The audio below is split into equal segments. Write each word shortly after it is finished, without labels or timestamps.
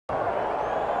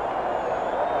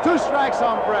2 strikes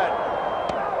on Brett.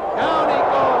 Down he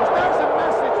goes. There's a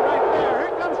message right there.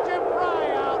 Here comes Jim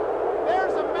Fry out.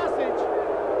 There's a message.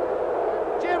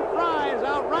 Jim Fry is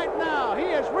out right now. He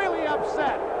is really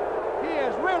upset. He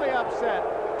is really upset.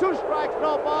 2 strikes,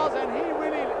 no balls, and he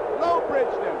really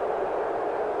low-bridged him.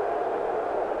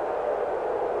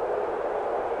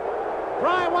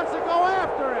 Fry wants to go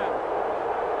after him.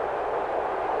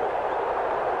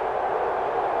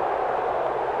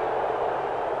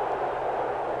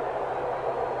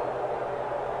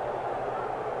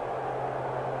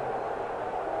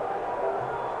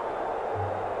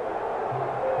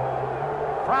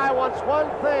 Fry wants one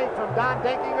thing from Don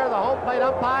Denkinger, the home plate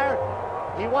umpire.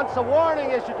 He wants a warning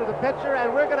issued to the pitcher,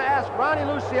 and we're going to ask Ronnie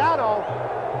Luciano,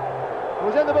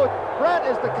 who's in the booth. Brett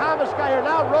is the calmest guy here.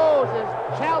 Now Rose is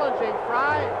challenging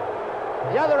Fry.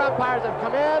 The other umpires have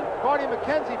come in. Gordy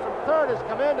McKenzie from third has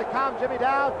come in to calm Jimmy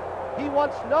down. He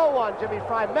wants no one, Jimmy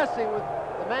Fry, messing with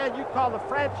the man you called the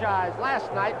franchise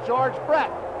last night, George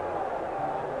Brett.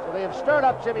 So they have stirred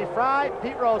up Jimmy Fry.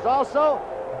 Pete Rose also.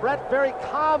 Brett very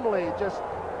calmly just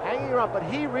hanging around, but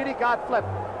he really got flipped.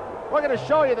 We're going to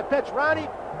show you the pitch. Ronnie,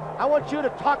 I want you to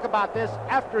talk about this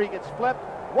after he gets flipped.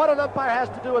 What an umpire has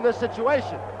to do in this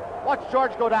situation. Watch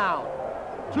George go down.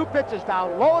 2 pitches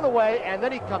down, low and away, and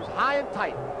then he comes high and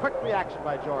tight. Quick reaction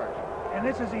by George. And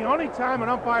this is the only time an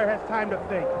umpire has time to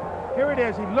think. Here it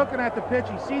is. He's looking at the pitch.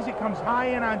 He sees it comes high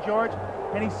in on George,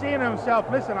 and he's saying to himself,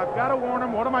 listen, I've got to warn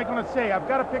him. What am I going to say? I've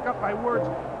got to pick up my words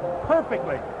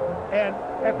perfectly. And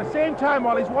at the same time,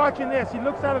 while he's watching this, he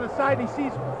looks out of the side and he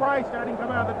sees Fry starting to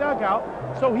come out of the dugout.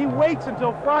 So he waits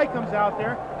until Fry comes out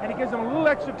there, and he gives him a little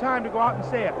extra time to go out and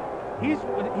say it. He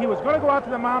was going to go out to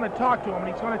the mound and talk to him, and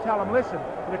he's going to tell him, listen,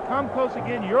 if it come close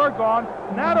again, you're gone.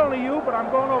 Not only you, but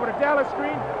I'm going over to Dallas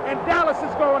Green, and Dallas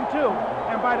is going too.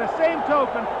 And by the same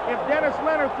token, if Dennis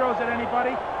Leonard throws at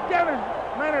anybody, Dennis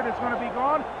Leonard is going to be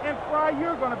gone, and Fry,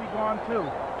 you're going to be gone too.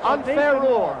 So unfair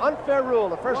rule. Unfair rule.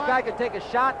 The first guy can take a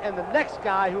shot, and the next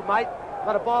guy who might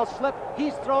let a ball slip,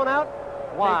 he's thrown out.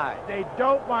 Why? They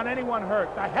don't want anyone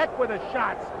hurt. The heck with the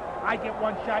shots. I get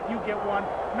 1 shot, you get 1.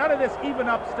 None of this even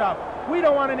up stuff. We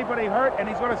don't want anybody hurt, and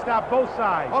he's going to stop both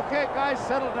sides. Okay, guys,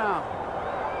 settle down.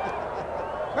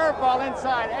 Curveball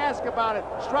inside. Ask about it.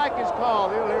 Strike is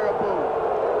called. You'll hear a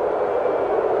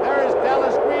boo. There is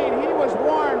Dallas Green. He was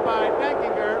warned by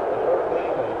Denkinger.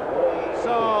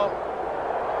 So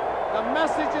the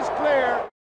message is clear.